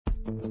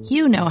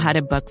You know how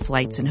to book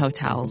flights and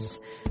hotels.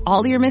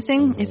 All you're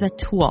missing is a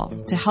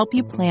tool to help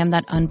you plan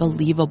that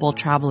unbelievable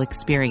travel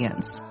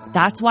experience.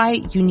 That's why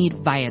you need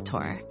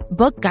Viator.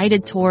 Book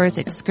guided tours,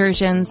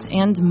 excursions,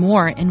 and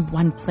more in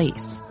one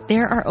place.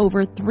 There are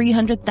over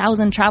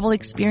 300,000 travel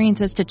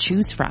experiences to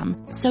choose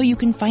from, so you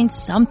can find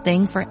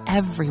something for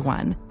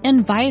everyone.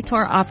 And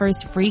Viator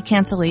offers free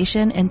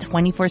cancellation and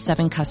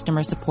 24/7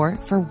 customer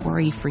support for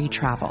worry-free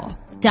travel.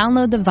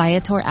 Download the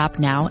Viator app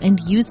now and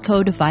use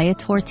code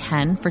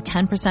Viator10 for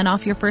 10%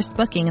 off your first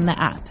booking in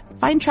the app.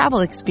 Find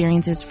travel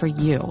experiences for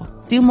you.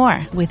 Do more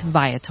with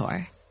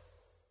Viator.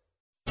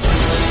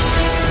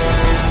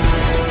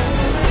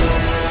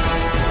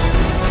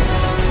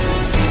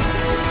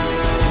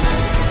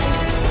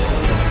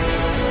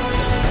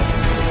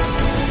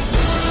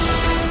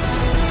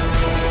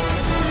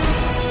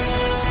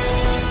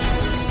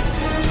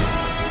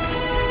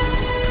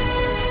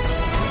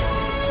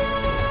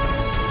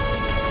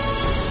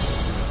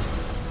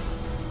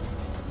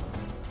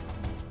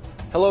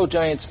 Hello,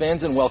 Giants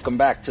fans, and welcome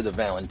back to the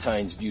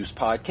Valentine's Views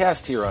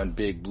podcast here on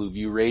Big Blue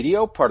View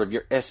Radio, part of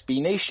your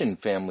SB Nation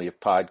family of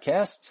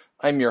podcasts.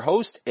 I'm your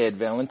host, Ed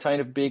Valentine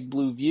of Big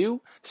Blue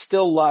View.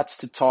 Still lots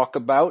to talk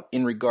about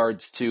in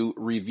regards to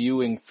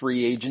reviewing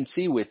free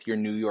agency with your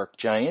New York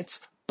Giants,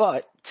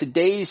 but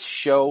today's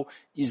show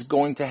is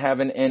going to have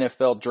an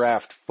NFL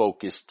draft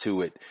focus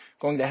to it.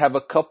 Going to have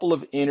a couple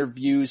of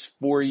interviews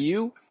for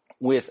you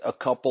with a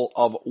couple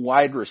of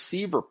wide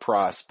receiver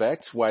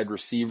prospects. Wide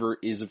receiver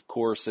is, of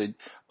course,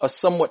 a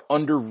somewhat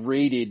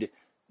underrated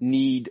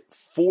need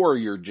for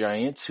your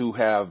Giants, who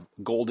have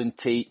Golden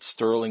Tate,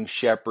 Sterling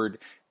Shepard,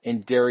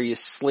 and Darius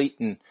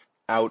Slayton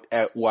out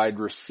at wide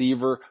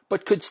receiver,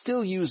 but could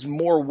still use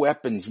more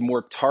weapons,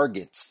 more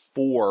targets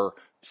for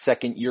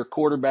second-year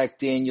quarterback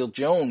Daniel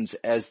Jones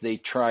as they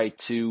try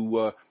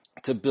to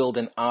build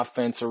an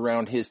offense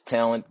around his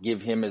talent,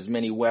 give him as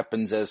many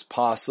weapons as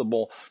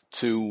possible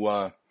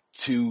to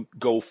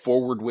go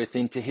forward with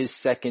into his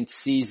second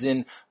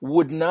season.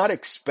 Would not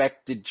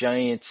expect the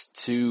Giants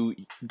to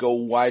go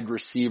wide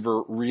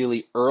receiver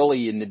really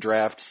early in the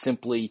draft.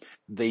 Simply,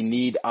 they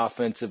need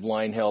offensive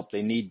line help.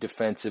 They need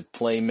defensive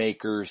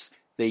playmakers.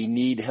 They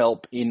need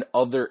help in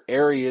other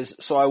areas.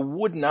 So I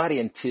would not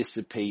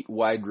anticipate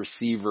wide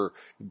receiver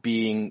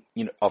being,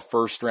 a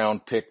first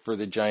round pick for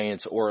the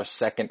Giants or a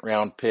second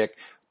round pick,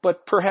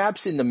 but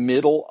perhaps in the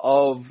middle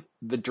of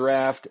the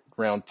draft,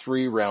 round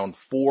 3, round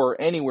 4,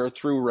 anywhere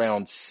through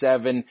round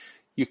 7,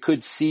 you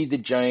could see the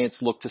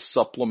Giants look to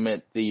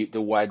supplement the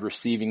wide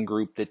receiving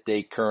group that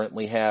they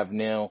currently have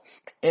now.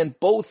 And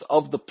both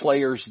of the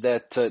players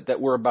that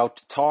we're about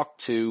to talk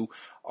to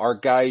are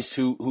guys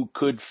who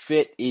could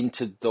fit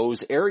into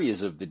those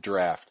areas of the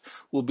draft.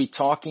 We'll be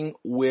talking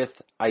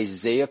with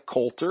Isaiah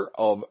Coulter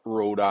of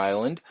Rhode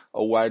Island,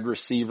 a wide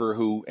receiver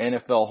who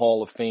NFL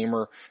Hall of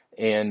Famer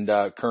and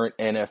current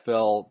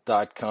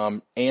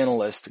NFL.com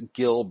analyst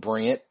Gil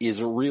Brandt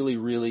is really,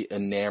 really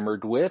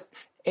enamored with.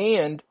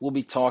 And we'll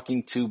be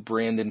talking to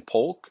Brandon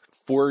Polk,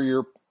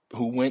 who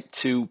went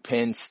to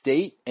Penn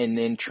State and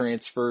then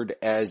transferred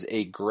as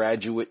a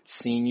graduate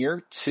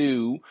senior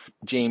to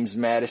James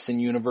Madison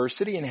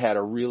University and had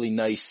a really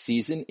nice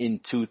season in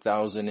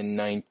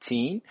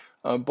 2019.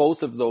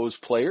 Both of those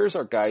players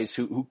are guys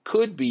who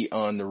could be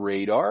on the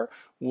radar.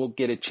 We'll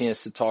get a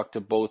chance to talk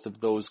to both of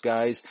those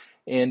guys,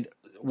 and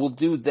we'll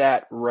do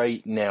that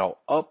right now.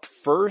 Up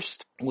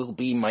first will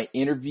be my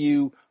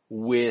interview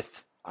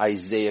with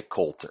Isaiah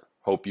Coulter.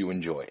 Hope you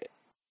enjoy it.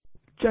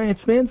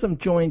 Giants fans, I'm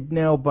joined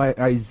now by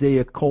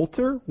Isaiah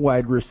Coulter,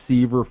 wide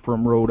receiver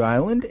from Rhode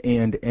Island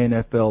and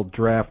NFL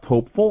draft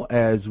hopeful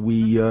as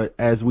we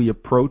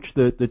approach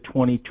the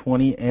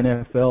 2020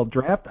 NFL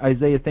draft.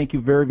 Isaiah, thank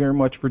you very, very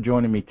much for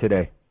joining me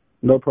today.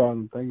 No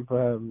problem. Thank you for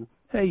having me.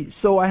 Hey,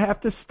 so I have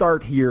to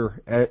start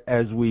here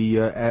as we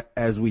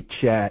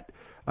chat.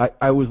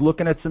 I was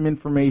looking at some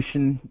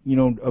information,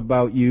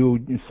 about you,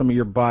 some of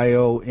your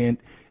bio, and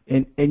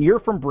you're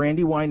from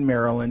Brandywine,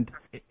 Maryland,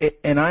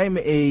 and I'm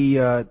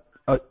a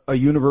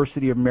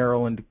University of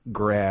Maryland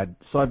grad.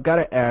 So I've got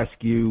to ask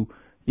you,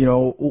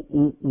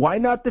 why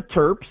not the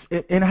Terps?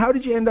 And how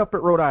did you end up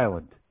at Rhode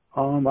Island?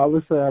 I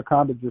would say I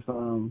kind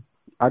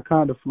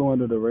of flew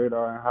under the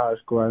radar in high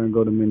school. I didn't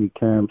go to many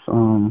camps.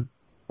 And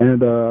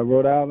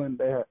Rhode Island,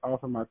 they had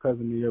offered my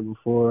cousin the year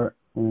before,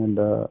 and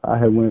I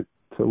had went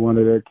to one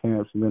of their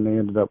camps, and then they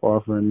ended up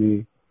offering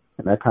me,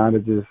 and I kind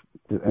of just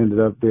ended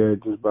up there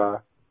just by.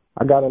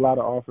 I got a lot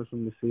of offers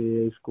from the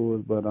CAA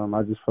schools, but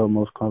I just felt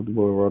most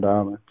comfortable with Rhode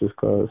Island just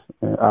because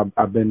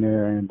I've been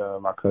there and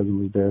my cousin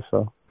was there,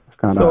 so that's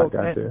kind of how I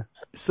got there.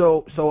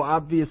 So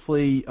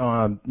obviously,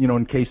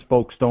 in case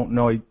folks don't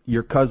know,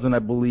 your cousin, I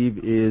believe,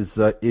 is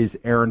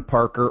Aaron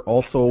Parker,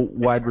 also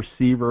wide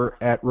receiver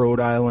at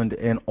Rhode Island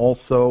and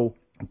also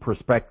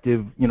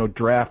prospective,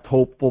 draft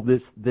hopeful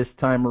this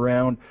time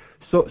around.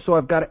 So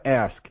I've got to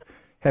ask.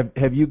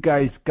 Have you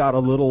guys got a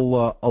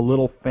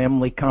little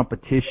family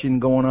competition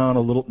going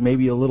on?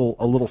 Maybe a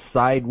little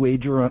side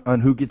wager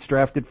on who gets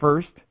drafted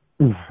first?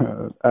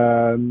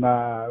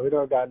 Nah, we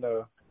don't got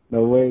no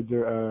no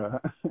wager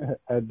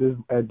at this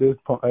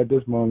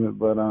moment,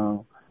 but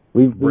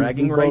we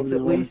bragging we rights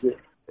at least.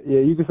 Yeah,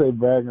 you can say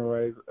bragging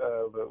rights,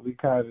 but we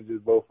kind of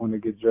just both want to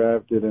get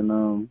drafted,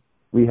 and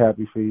we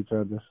happy for each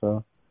other.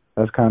 So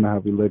that's kind of how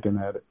we looking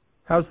at it.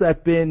 How's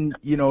that been?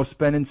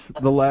 Spending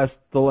the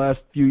last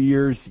few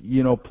years,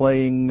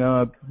 playing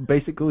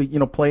basically,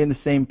 playing the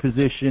same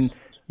position,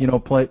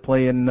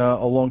 playing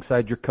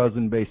alongside your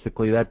cousin.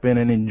 Basically, that been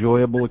an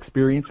enjoyable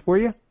experience for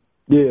you?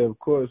 Yeah, of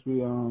course.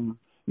 We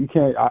you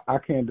can't I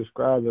can't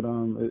describe it.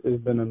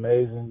 It's been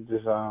amazing.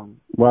 Just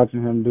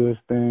watching him do his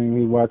thing,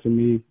 he watching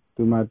me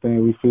do my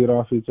thing. We feed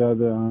off each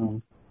other.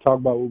 Talk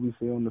about what we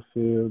see on the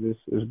field.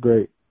 It's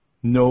great.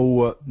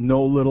 No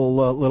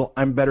little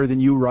I'm better than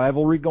you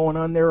rivalry going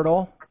on there at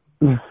all?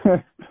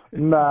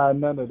 Nah,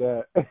 none of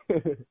that.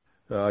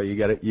 You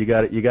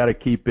got to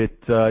keep it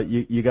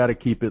you got to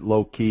keep it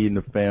low key in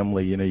the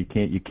family.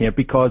 You can't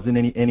be causing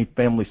any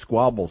family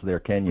squabbles there,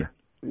 can you?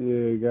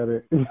 Yeah,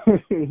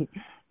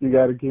 you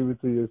got to keep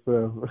it to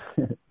yourself.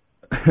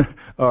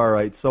 All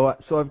right. So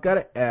I've got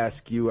to ask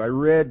you. I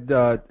read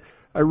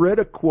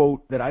a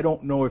quote that I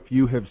don't know if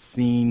you have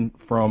seen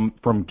from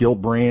Gil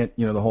Brandt,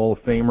 the Hall of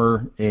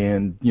Famer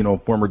and,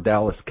 former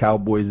Dallas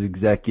Cowboys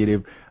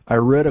executive. I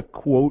read a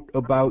quote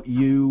about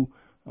you.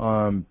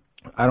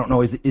 I don't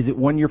know. Is it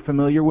one you're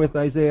familiar with,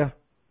 Isaiah?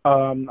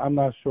 I'm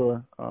not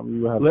sure.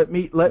 You have let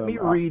me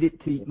read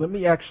it to you. Let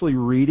me actually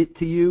read it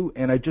to you,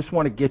 and I just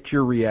want to get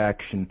your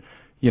reaction.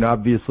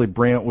 Obviously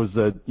Brandt was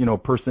a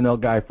personnel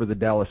guy for the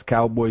Dallas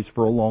Cowboys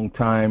for a long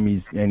time.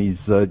 He's and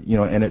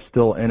it's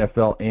still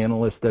NFL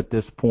analyst at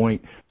this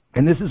point.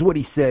 And this is what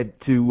he said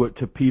to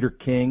Peter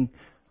King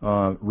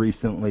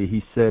recently.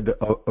 He said,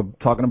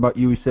 talking about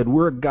you, he said,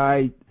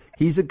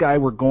 he's a guy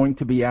we're going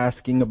to be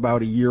asking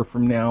about a year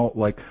from now,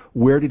 like,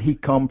 where did he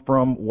come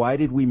from? Why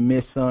did we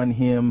miss on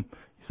him?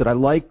 He said, I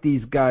like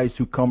these guys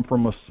who come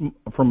from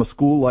a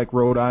school like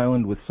Rhode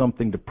Island with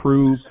something to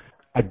prove.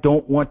 I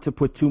don't want to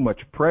put too much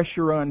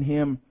pressure on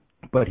him,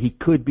 but he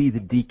could be the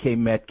DK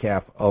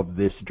Metcalf of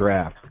this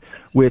draft,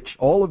 which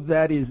all of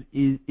that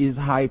is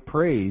high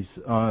praise.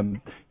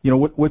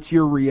 What's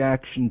your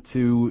reaction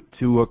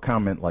to a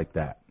comment like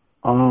that?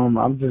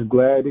 I'm just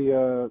glad he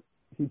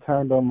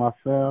turned on my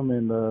film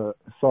and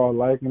saw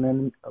liking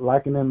in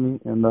me,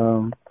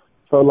 and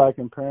felt like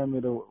comparing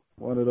me to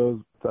one of those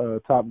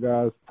top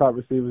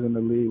receivers in the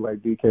league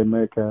like DK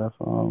Metcalf.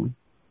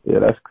 Yeah,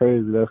 that's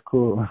crazy. That's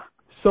cool.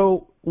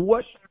 So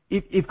what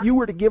if you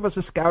were to give us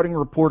a scouting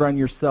report on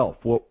yourself?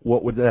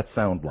 What would that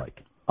sound like?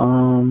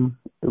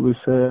 It would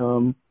say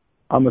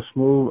I'm a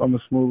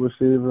smooth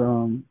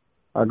receiver.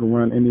 I can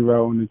run any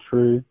route in the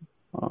tree.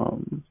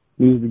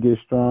 Needs to get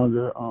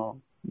stronger,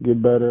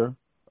 get better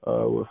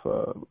with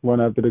run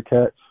after the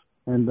catch,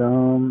 and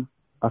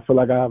I feel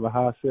like I have a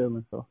high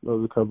ceiling. So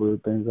those are a couple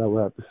of things I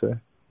would have to say.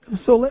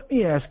 So let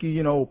me ask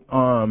you.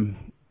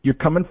 You're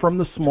coming from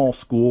the small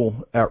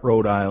school at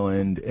Rhode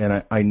Island,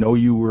 and I know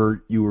you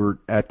were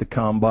at the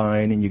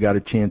combine and you got a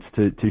chance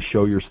to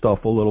show your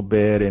stuff a little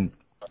bit, and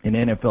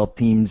NFL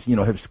teams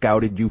have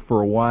scouted you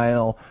for a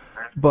while.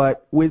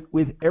 But with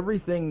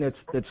everything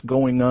that's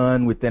going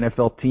on with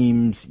NFL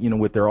teams,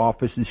 with their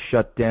offices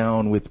shut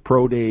down, with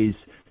pro days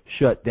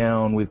shut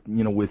down, with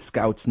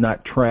scouts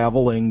not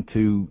traveling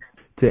to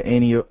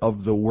any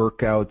of the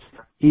workouts,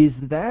 is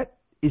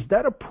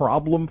that a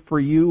problem for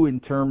you in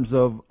terms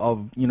of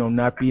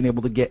not being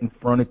able to get in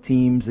front of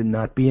teams and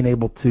not being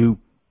able to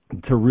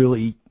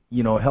really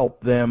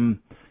help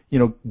them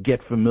get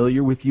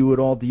familiar with you at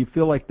all? Do you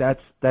feel like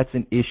that's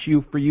an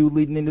issue for you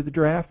leading into the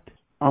draft?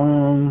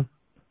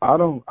 I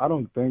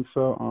don't think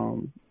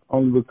so.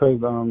 Only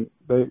because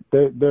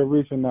they're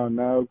reaching out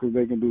now because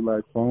they can do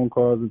like phone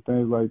calls and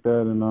things like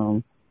that,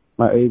 and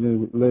my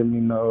agent let me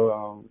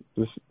know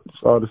just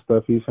all the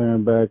stuff he's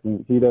hearing back,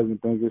 and he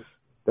doesn't think it's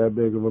that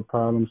big of a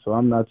problem, so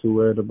I'm not too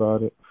worried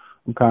about it.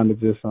 I'm kind of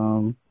just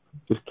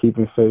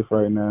keeping faith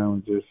right now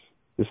and just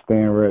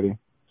staying ready.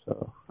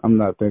 So I'm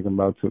not thinking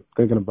about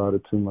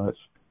it too much.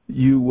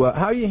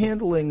 How are you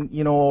handling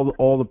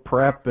all the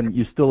prep, and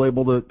you still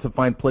able to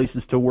find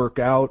places to work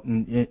out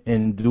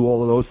and do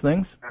all of those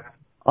things?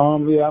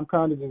 Yeah, I'm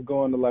kind of just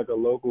going to like a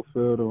local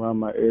field around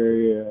my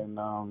area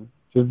and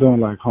just doing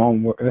like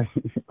home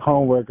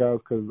workouts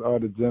because all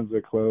the gyms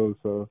are closed.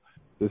 So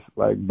just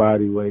like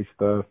body weight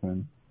stuff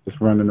and just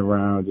running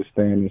around, just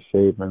staying in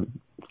shape and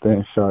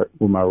staying sharp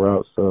with my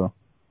routes. So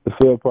the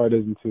field part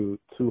isn't too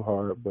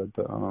hard, but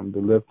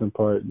the lifting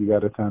part, you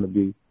got to kind of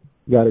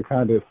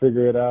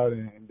figure it out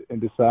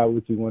and decide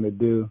what you want to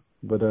do.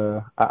 But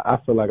I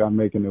feel like I'm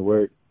making it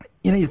work.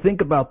 You think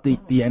about the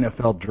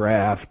NFL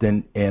draft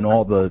and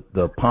all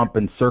the pomp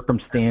and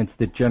circumstance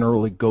that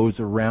generally goes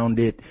around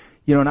it,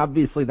 and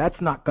obviously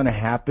that's not going to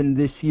happen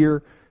this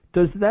year.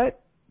 Does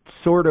that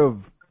sort of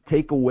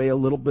take away a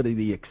little bit of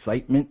the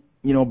excitement,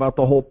 about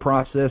the whole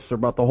process or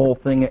about the whole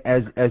thing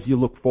as you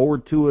look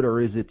forward to it,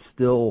 or is it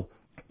still,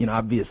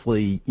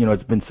 obviously,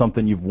 it's been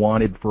something you've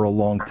wanted for a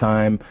long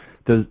time?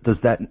 Does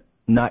that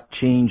not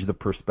change the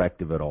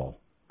perspective at all?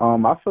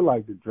 I feel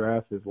like the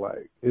draft is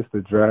it's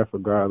the draft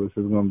regardless.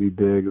 It's gonna be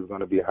big. It's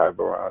gonna be hype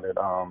around it.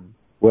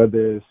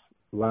 Whether it's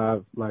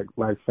live, like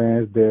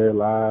fans there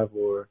live,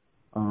 or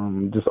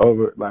just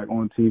over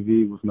on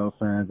TV with no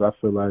fans. I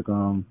feel like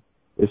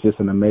it's just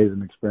an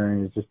amazing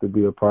experience just to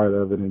be a part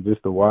of it and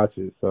just to watch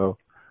it. So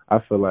I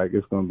feel like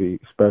it's gonna be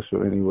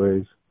special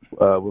anyways.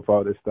 With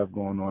all this stuff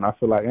going on, I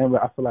feel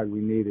like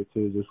we need it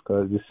too, just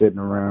because just sitting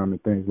around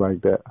and things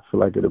like that. I feel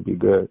like it'll be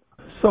good.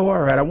 So,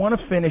 all right, I want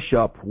to finish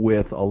up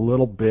with a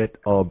little bit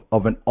of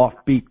an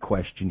offbeat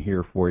question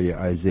here for you,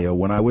 Isaiah.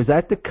 When I was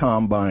at the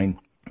Combine,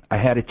 I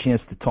had a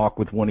chance to talk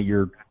with one of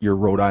your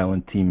Rhode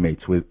Island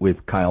teammates,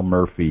 with Kyle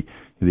Murphy,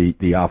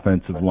 the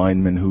offensive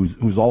lineman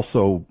who's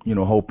also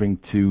hoping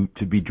to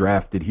be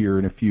drafted here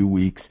in a few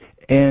weeks.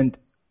 And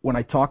when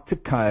I talked to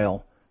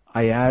Kyle,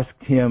 I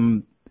asked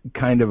him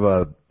kind of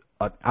an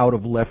out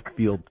of left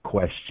field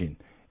question.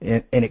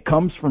 And it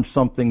comes from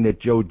something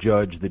that Joe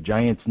Judge, the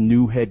Giants'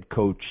 new head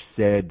coach,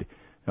 said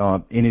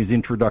in his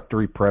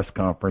introductory press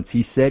conference.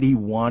 He said he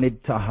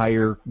wanted to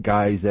hire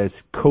guys as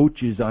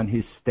coaches on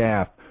his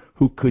staff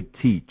who could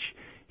teach.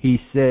 He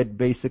said,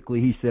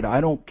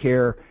 I don't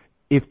care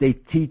if they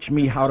teach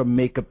me how to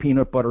make a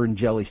peanut butter and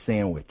jelly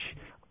sandwich.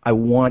 I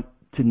want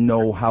to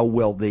know how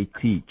well they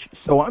teach.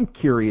 So I'm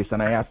curious,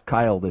 and I asked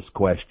Kyle this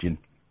question.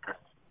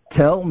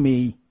 Tell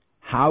me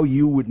how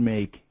you would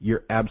make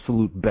your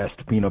absolute best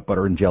peanut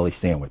butter and jelly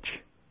sandwich.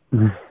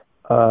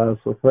 So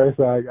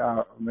first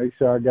I make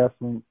sure I got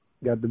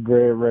the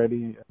bread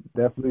ready.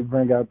 Definitely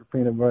bring out the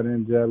peanut butter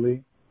and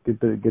jelly.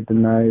 Get the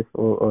knife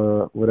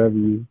or whatever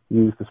you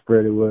use to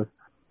spread it with,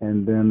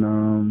 and then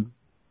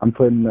I'm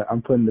putting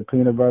the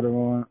peanut butter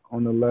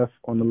on the left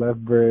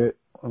bread,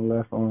 on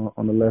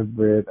the left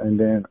bread, and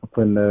then I'm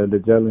putting the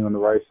jelly on the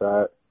right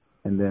side,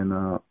 and then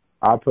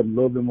I'll put a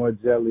little bit more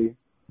jelly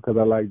because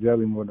I like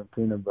jelly more than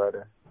peanut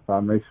butter. So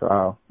I make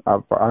sure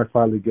I'll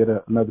probably get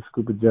another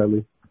scoop of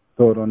jelly,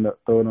 throw it on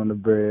the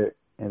bread,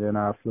 and then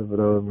I'll flip it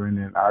over, and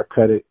then I'll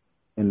cut it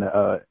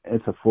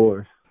into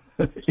fours.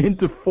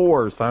 Into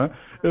fours, huh?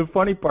 The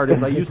funny part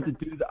is I used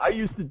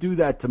to do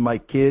that to my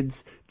kids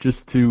I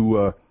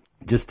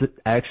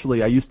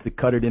used to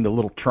cut it into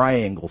little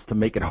triangles to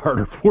make it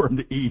harder for them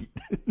to eat.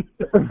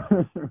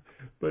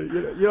 But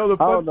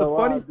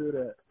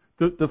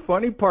the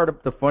funny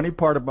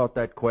part about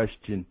that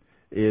question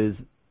is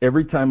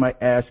every time I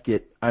ask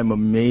it, I'm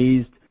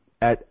amazed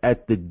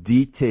at the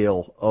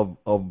detail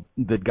of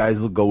that guys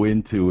will go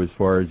into as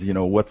far as,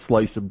 what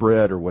slice of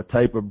bread or what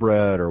type of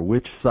bread or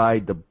which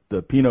side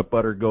the peanut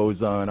butter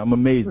goes on. I'm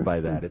amazed by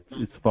that.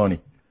 It's funny.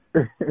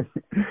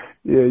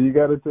 Yeah, you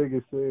got to take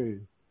it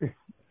serious.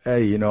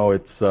 Hey,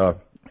 it's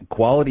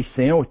quality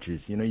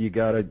sandwiches. You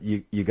gotta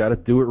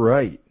do it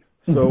right.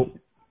 So,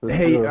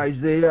 hey,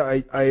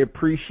 Isaiah, I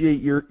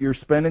appreciate your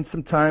spending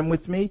some time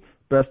with me.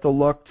 Best of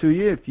luck to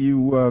you.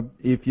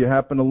 If you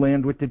happen to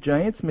land with the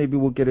Giants, maybe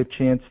we'll get a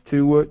chance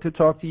to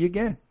talk to you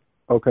again.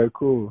 Okay,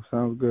 cool.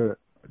 Sounds good.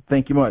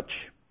 Thank you much.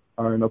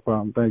 All right, no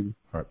problem. Thank you.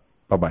 All right.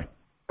 Bye-bye.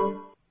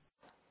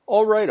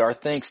 All right, our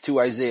thanks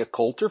to Isaiah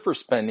Coulter for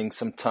spending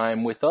some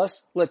time with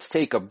us. Let's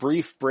take a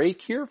brief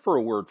break here for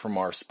a word from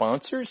our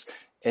sponsors,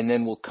 and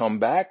then we'll come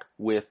back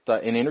with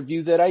an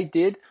interview that I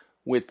did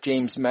with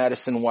James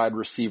Madison wide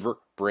receiver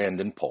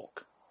Brandon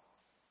Polk.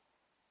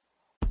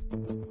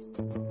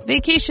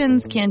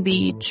 Vacations can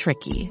be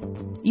tricky.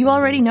 You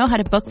already know how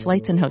to book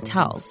flights and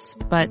hotels,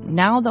 but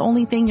now the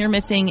only thing you're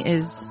missing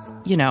is,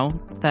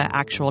 the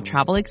actual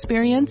travel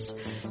experience.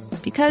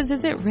 Because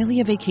is it really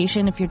a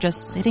vacation if you're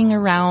just sitting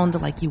around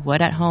like you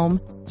would at home?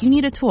 You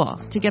need a tool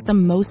to get the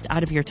most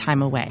out of your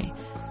time away.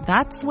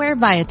 That's where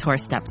Viator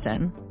steps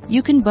in.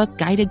 You can book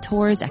guided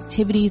tours,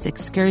 activities,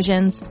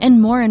 excursions,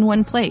 and more in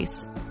one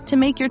place to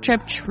make your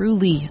trip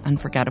truly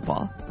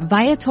unforgettable.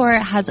 Viator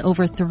has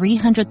over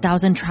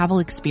 300,000 travel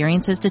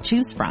experiences to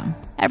choose from.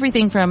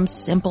 Everything from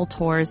simple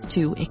tours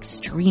to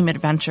extreme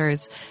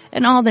adventures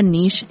and all the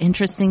niche,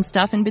 interesting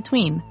stuff in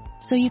between.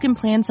 So you can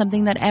plan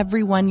something that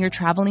everyone you're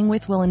traveling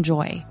with will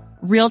enjoy.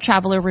 Real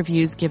traveler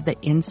reviews give the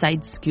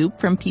inside scoop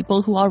from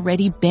people who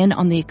already been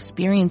on the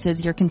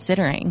experiences you're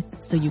considering,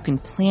 so you can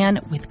plan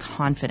with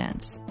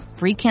confidence.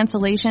 Free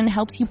cancellation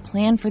helps you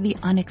plan for the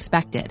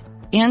unexpected.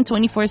 And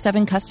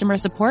 24/7 customer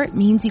support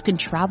means you can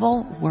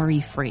travel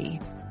worry-free.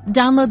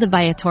 Download the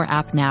Viator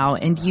app now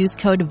and use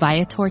code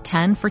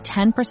Viator10 for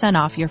 10%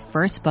 off your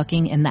first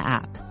booking in the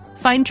app.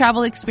 Find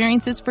travel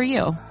experiences for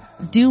you.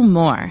 Do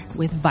more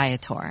with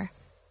Viator.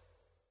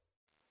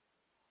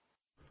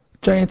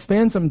 Giants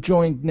fans, I'm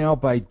joined now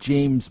by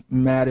James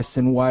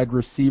Madison wide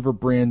receiver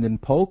Brandon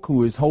Polk,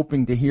 who is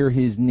hoping to hear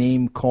his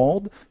name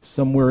called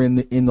somewhere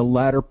in the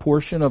latter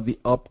portion of the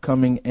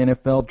upcoming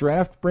NFL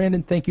draft.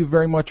 Brandon, thank you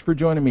very much for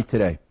joining me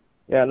today.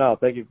 Yeah, no,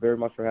 thank you very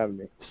much for having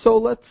me. So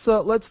let's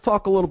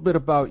talk a little bit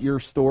about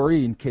your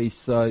story in case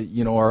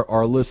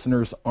our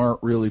listeners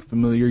aren't really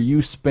familiar.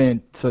 You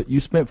spent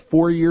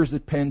 4 years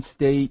at Penn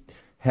State,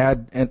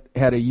 had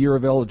a year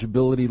of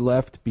eligibility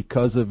left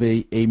because of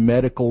a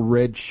medical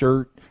red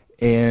shirt,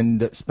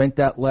 and spent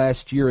that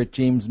last year at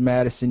James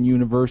Madison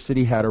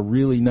University, had a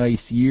really nice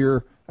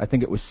year. I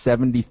think it was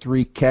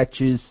 73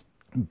 catches,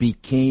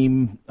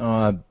 became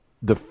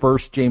the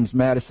first James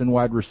Madison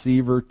wide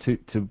receiver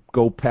to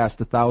go past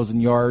 1,000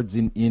 yards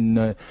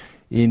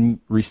in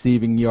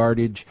receiving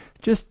yardage.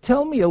 Just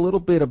tell me a little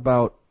bit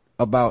about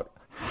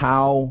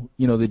how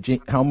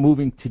how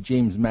moving to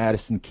James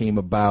Madison came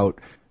about,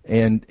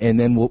 and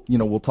then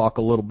we'll talk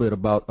a little bit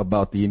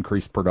about the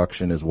increased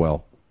production as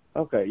well.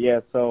 Okay, yeah.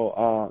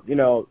 So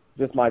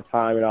just my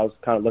time, and I was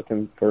kind of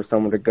looking for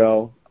someone to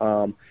go.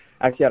 I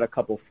actually had a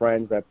couple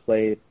friends that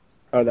played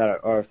or that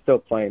are still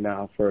playing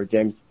now for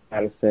James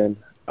Madison.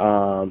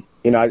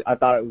 I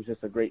thought it was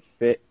just a great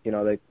fit.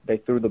 They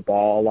threw the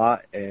ball a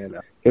lot, and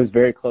it was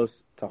very close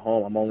to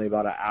home. I'm only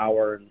about an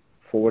hour and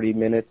 40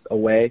 minutes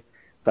away.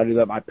 So I knew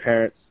that my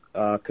parents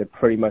could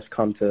pretty much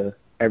come to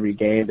every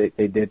game.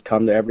 They did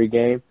come to every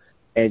game.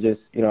 And just,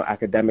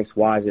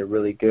 academics-wise, they're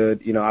really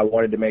good. I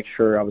wanted to make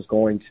sure I was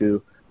going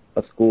to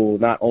a school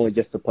not only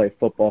just to play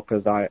football,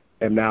 because I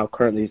am now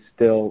currently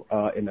still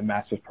in the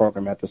master's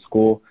program at the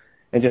school.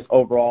 And just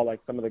overall,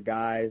 like some of the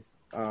guys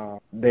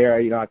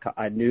there,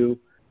 I knew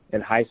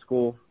in high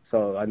school.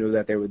 So I knew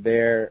that they were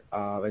there.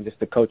 And just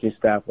the coaching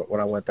staff, when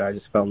I went there, I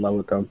just fell in love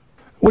with them.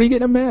 What are you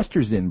getting a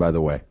master's in, by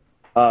the way?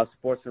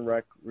 Sports and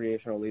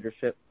recreational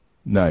leadership.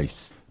 Nice.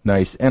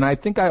 And I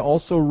think I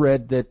also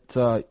read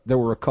that there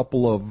were a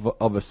couple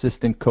of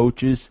assistant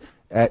coaches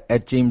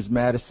at James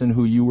Madison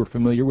who you were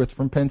familiar with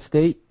from Penn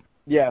State?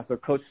 Yeah, so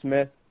Coach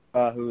Smith,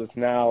 who is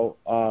now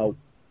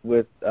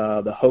with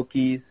the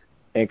Hokies,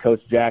 and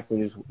Coach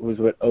Jackson, who's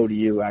with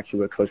ODU, actually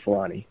with Coach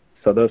Lonnie.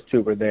 So those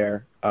two were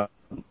there.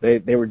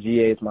 They were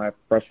GAs my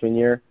freshman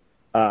year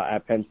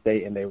at Penn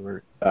State, and they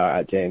were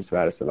at James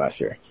Madison last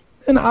year.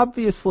 And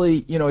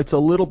obviously, it's a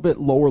little bit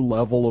lower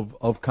level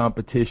of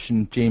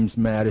competition, James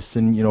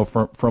Madison,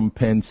 from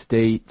Penn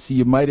State. So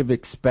you might have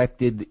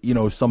expected,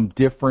 some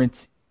difference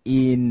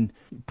in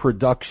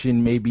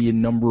production, maybe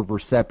in number of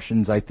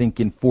receptions. I think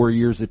in 4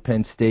 years at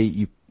Penn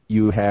State,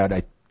 you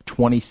had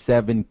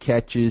 27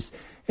 catches.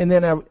 And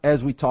then,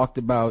 as we talked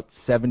about,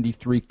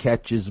 73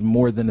 catches,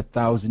 more than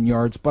 1,000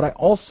 yards. But I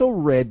also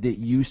read that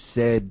you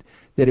said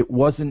that it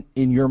wasn't,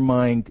 in your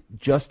mind,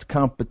 just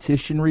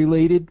competition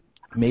related.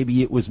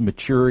 Maybe it was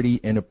maturity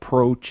and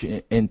approach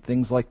and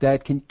things like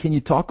that. Can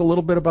you talk a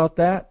little bit about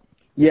that?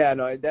 Yeah,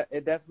 no, it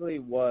definitely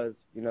was,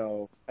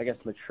 I guess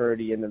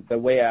maturity and the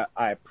way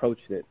I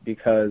approached it,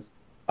 because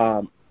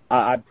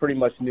I pretty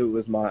much knew it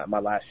was my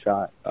last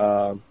shot.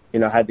 I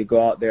had to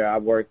go out there. I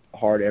worked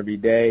hard every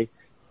day.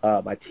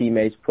 My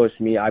teammates pushed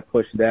me. I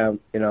pushed them.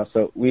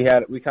 So we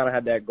kind of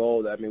had that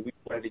goal. We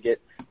wanted to get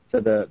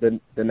to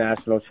the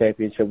national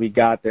championship. We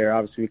got there.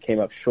 Obviously, we came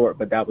up short,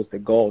 but that was the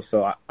goal.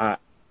 So I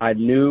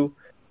knew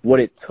what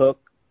it took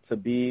to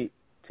be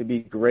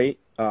great.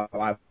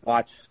 I've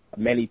watched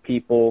many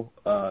people,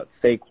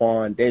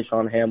 Saquon,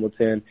 Deshaun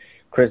Hamilton,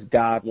 Chris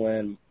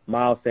Godwin,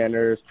 Miles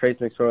Sanders, Trace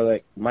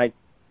McSorley, Mike,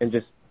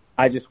 and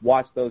I just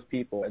watched those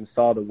people and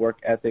saw the work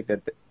ethic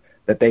that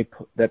they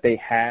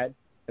had,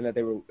 and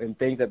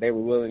things that they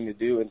were willing to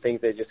do, and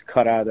things they just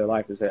cut out of their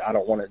life and said, I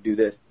don't want to do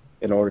this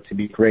in order to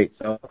be great.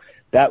 So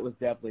that was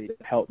definitely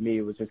helped me.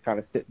 It was just kind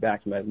of sit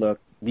back and like, look,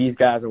 these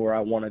guys are where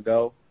I want to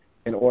go.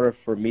 In order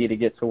for me to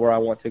get to where I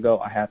want to go,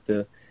 I have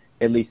to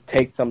at least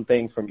take some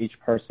things from each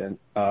person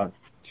to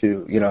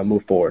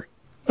move forward.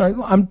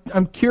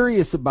 I'm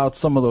curious about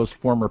some of those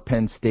former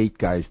Penn State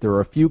guys. There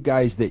are a few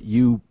guys that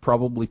you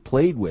probably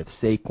played with: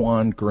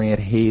 Saquon, Grant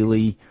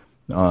Haley,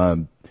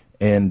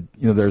 and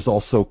there's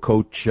also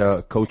Coach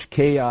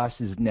Chaos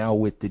is now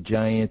with the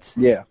Giants.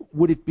 Yeah.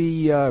 Would it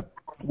be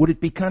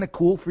kind of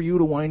cool for you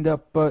to wind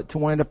up with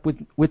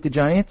the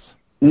Giants?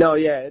 No,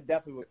 yeah, it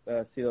definitely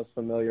would see those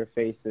familiar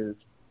faces,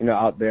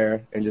 out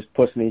there and just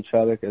pushing each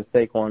other. Because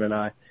Saquon and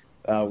I,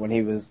 when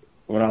I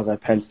was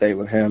at Penn State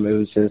with him, it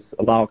was just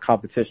a lot of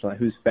competition, like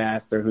who's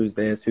faster, who's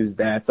this, who's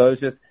that. So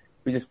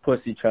we just push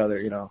each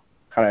other, kind of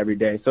every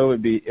day. So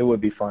it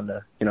would be fun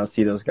to,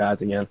 see those guys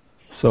again.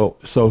 So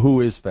who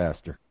is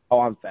faster?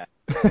 Oh, I'm fast.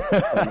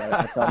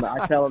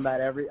 I tell him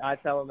that every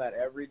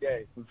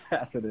day. I'm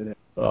faster than him.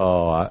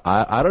 Oh,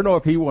 I don't know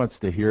if he wants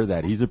to hear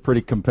that. He's a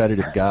pretty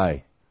competitive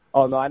guy.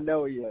 Oh no, I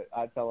know he is.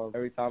 I tell him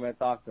every time I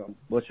talk to him,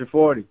 "What's your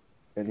 40?"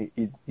 And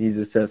he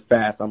just says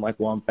fast. I'm like,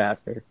 well, I'm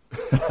faster.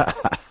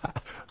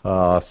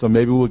 So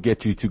maybe we'll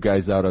get you two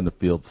guys out on the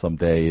field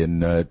someday,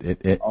 and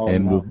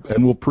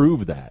we'll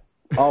prove that.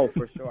 Oh,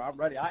 for sure, I'm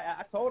ready.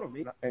 I told him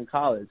in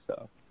college,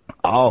 so.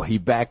 Oh, he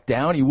backed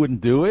down. He wouldn't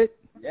do it.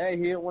 Yeah, he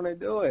didn't want to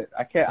do it.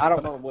 I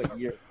don't know what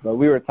year, but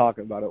we were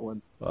talking about it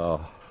once.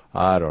 Oh,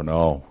 I don't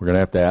know. We're gonna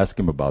have to ask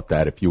him about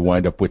that if you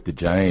wind up with the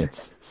Giants.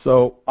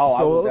 So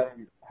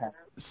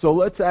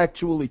let's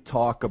actually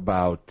talk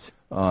about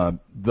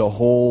the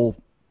whole,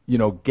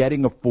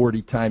 getting a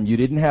 40 time. You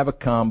didn't have a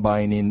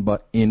combine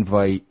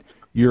invite.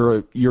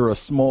 You're a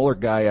smaller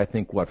guy, I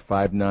think,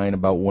 5'9",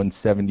 about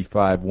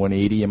 175,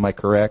 180. Am I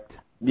correct?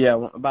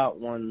 Yeah, about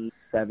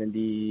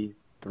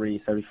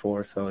 173,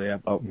 74. So yeah,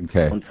 about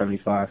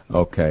 175.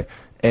 Okay,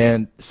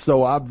 and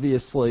so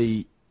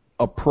obviously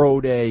a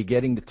pro day,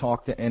 getting to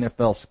talk to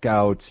NFL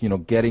scouts,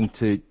 getting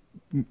to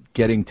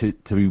getting to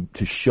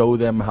show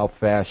them how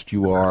fast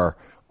you are,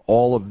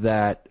 all of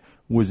that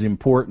was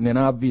important. And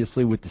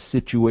obviously with the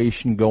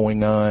situation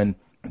going on,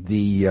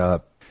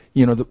 the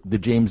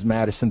James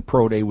Madison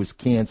Pro Day was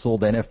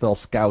canceled.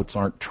 NFL scouts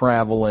aren't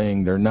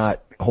traveling. They're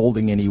not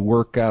holding any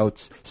workouts.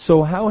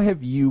 So how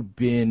have you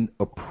been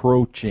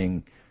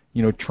approaching,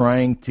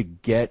 trying to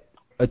get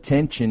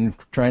attention,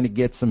 trying to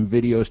get some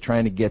videos,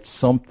 trying to get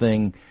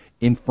something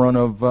in front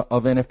of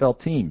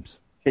NFL teams?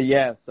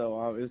 Yeah,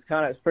 so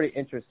it's pretty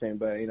interesting,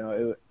 but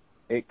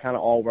it kind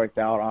of all worked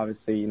out.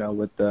 Obviously,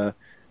 with the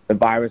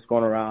virus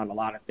going around, a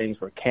lot of things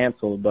were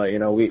canceled, but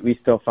we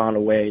still found a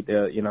way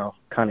to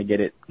kind of get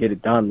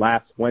it done.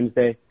 Last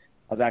Wednesday,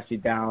 I was actually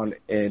down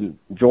in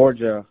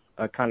Georgia,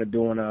 kind of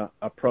doing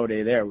a pro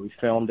day there. We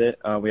filmed it.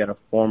 We had a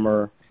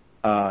former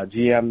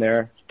GM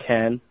there,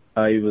 Ken.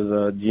 He was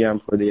a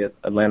GM for the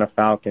Atlanta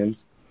Falcons,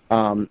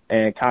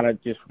 and kind of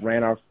just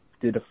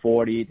did a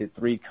 40, did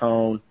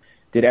 3-cone.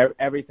 Did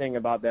everything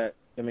about that.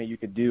 I mean, you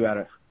could do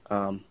at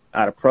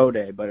a pro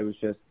day, but it was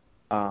just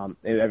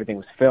everything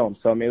was filmed.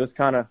 So I mean,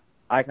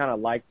 I kind of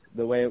liked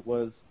the way it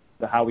was,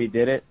 how we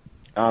did it,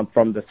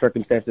 from the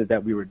circumstances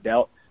that we were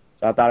dealt.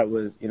 So I thought it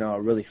was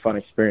a really fun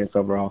experience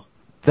overall.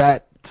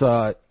 That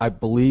I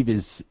believe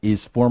is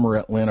former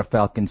Atlanta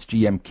Falcons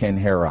GM Ken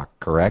Herock,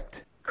 correct?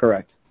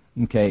 Correct.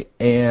 Okay,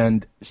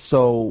 and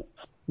so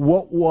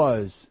what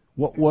was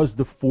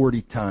the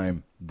 40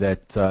 time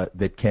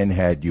that Ken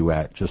had you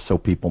at, just so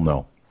people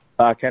know?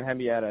 Ken had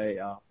me at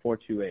a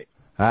 4.28.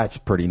 That's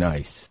pretty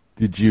nice.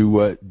 Did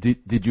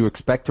you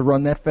expect to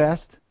run that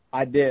fast?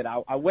 I did.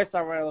 I wish I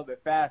ran a little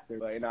bit faster,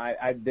 but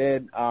I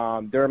did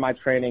during my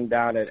training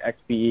down at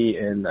XPE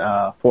in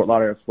Fort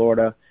Lauderdale,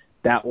 Florida.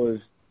 That was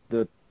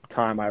the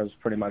time I was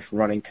pretty much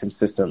running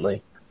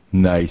consistently.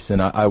 Nice,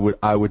 and I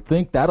would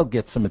think that'll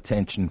get some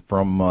attention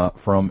from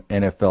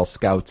NFL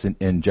scouts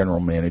and general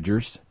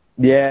managers.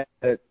 Yeah,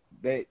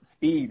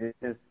 speed is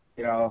just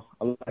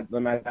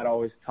my dad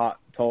always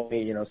told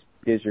me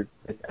speed is your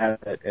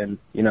asset, and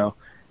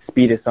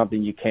speed is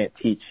something you can't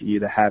teach. You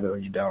either have it or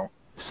you don't.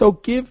 So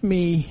give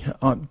me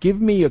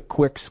a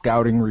quick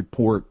scouting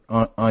report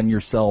on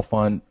yourself,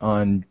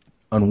 on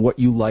what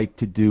you like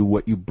to do,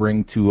 what you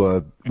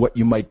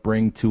might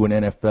bring to an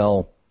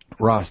NFL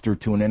roster,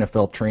 to an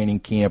NFL training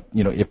camp,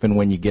 if and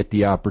when you get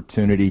the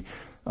opportunity.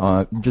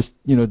 Just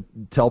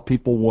tell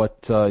people what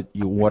an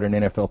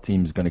NFL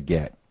team is going to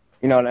get.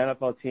 An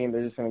NFL team,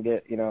 they're just going to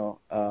get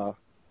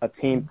a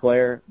team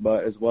player,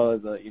 but as well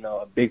as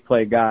a big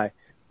play guy.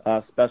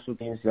 Special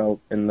teams,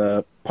 in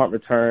the punt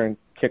return,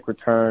 kick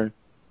return,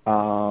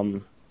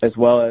 as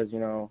well as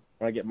when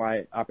I get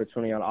my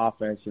opportunity on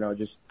offense,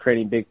 just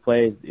creating big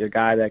plays. A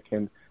guy that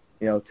can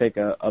take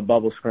a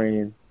bubble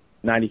screen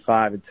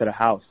 95 into the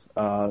house.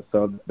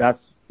 So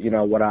that's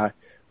what I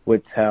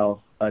would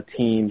tell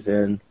teams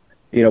and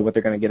what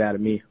they're going to get out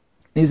of me.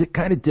 Is it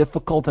kind of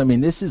difficult? I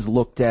mean, this is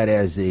looked at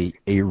as a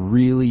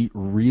really,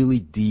 really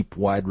deep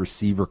wide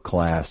receiver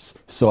class.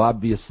 So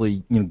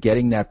obviously,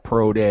 getting that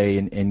pro day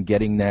and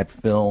getting that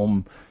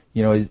film,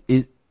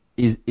 is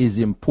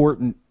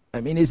important.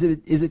 I mean, is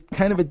it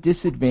kind of a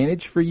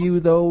disadvantage for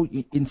you though,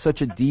 in such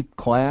a deep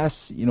class?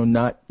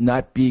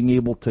 Not being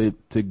able to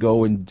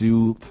go and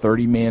do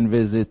 30-man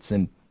visits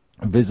and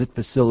visit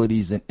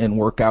facilities and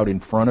work out in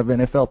front of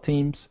NFL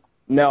teams?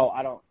 No,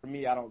 I don't. For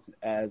me, I don't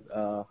as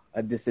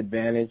a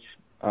disadvantage.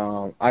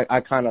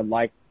 I kind of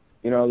like,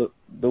 the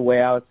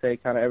way I would say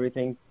kind of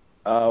everything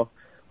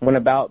went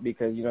about,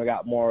 because I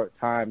got more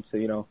time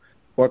to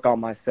work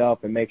on myself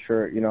and make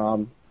sure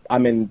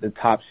I'm in the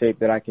top shape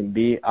that I can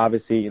be.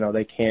 Obviously,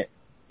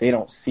 they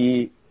don't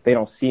see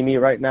me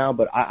right now,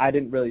 but I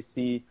didn't really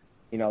see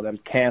them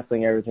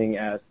canceling everything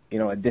as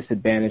a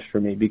disadvantage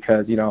for me,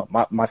 because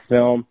my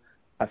film,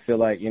 I feel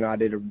like I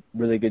did a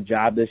really good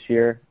job this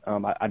year.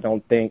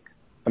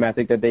 I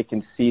think that they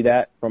can see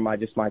that from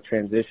my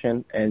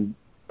transition and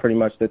pretty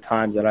much the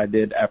times that I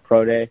did at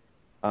Pro Day,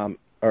 or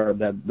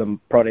the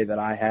Pro Day that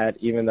I had,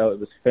 even though it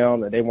was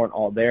filmed and they weren't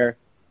all there.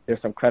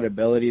 There's some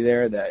credibility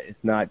there that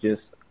it's not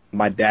just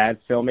my dad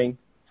filming.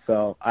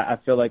 So I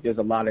feel like there's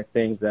a lot of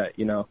things that,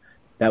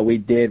 that we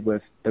did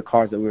with the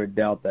cards that we were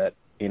dealt that,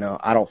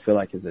 I don't feel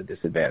like is a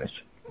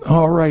disadvantage.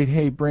 All right.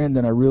 Hey,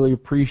 Brandon, I really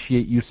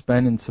appreciate you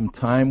spending some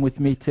time with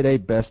me today.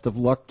 Best of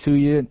luck to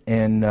you.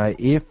 And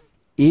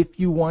if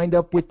you wind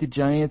up with the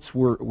Giants,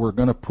 we're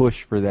going to push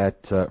for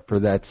that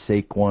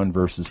Saquon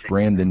versus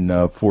Brandon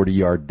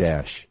 40-yard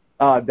dash.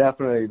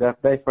 Definitely.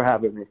 Thanks for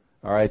having me.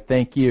 All right.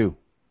 Thank you.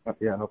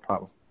 Yeah, no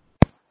problem.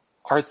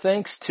 Our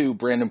thanks to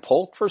Brandon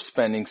Polk for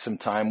spending some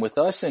time with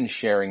us and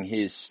sharing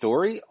his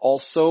story.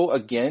 Also,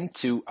 again,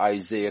 to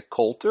Isaiah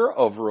Coulter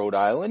of Rhode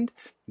Island.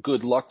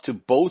 Good luck to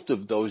both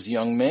of those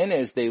young men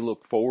as they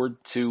look forward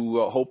to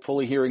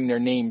hopefully hearing their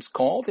names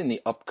called in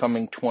the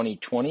upcoming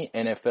 2020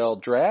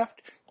 NFL Draft.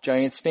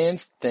 Giants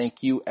fans,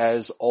 thank you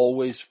as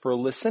always for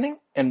listening,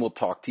 and we'll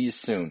talk to you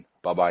soon.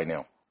 Bye-bye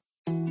now.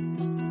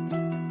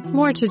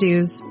 More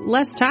to-dos,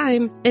 less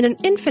time, and an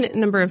infinite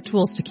number of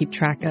tools to keep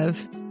track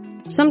of.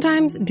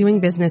 Sometimes doing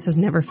business has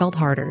never felt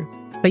harder.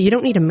 But you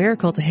don't need a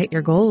miracle to hit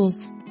your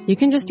goals. You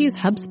can just use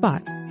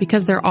HubSpot,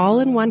 because their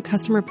all-in-one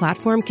customer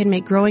platform can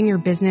make growing your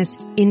business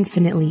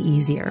infinitely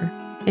easier.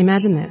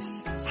 Imagine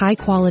this: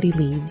 high-quality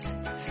leads,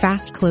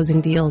 fast closing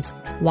deals,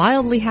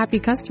 wildly happy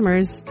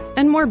customers,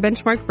 and more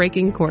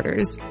benchmark-breaking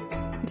quarters.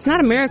 It's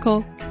not a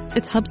miracle,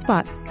 it's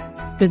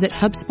HubSpot. Visit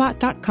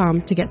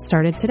HubSpot.com to get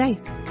started today.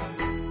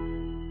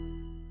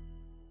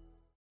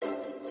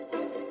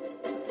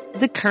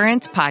 The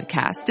Current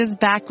podcast is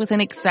back with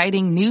an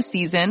exciting new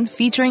season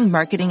featuring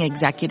marketing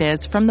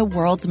executives from the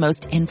world's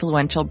most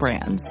influential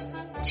brands.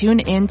 Tune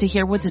in to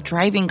hear what's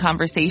driving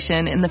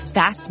conversation in the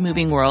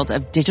fast-moving world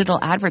of digital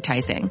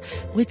advertising,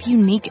 with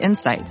unique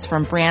insights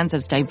from brands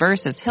as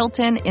diverse as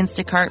Hilton,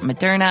 Instacart,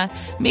 Moderna,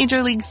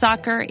 Major League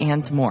Soccer,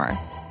 and more.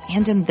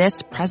 And in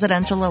this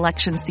presidential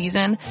election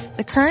season,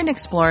 The Current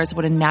explores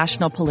what a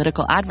national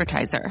political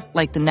advertiser,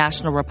 like the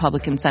National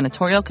Republican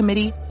Senatorial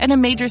Committee, and a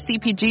major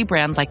CPG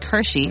brand like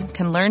Hershey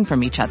can learn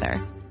from each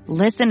other.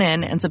 Listen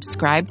in and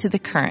subscribe to The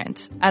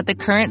Current at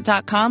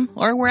thecurrent.com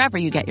or wherever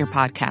you get your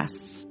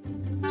podcasts.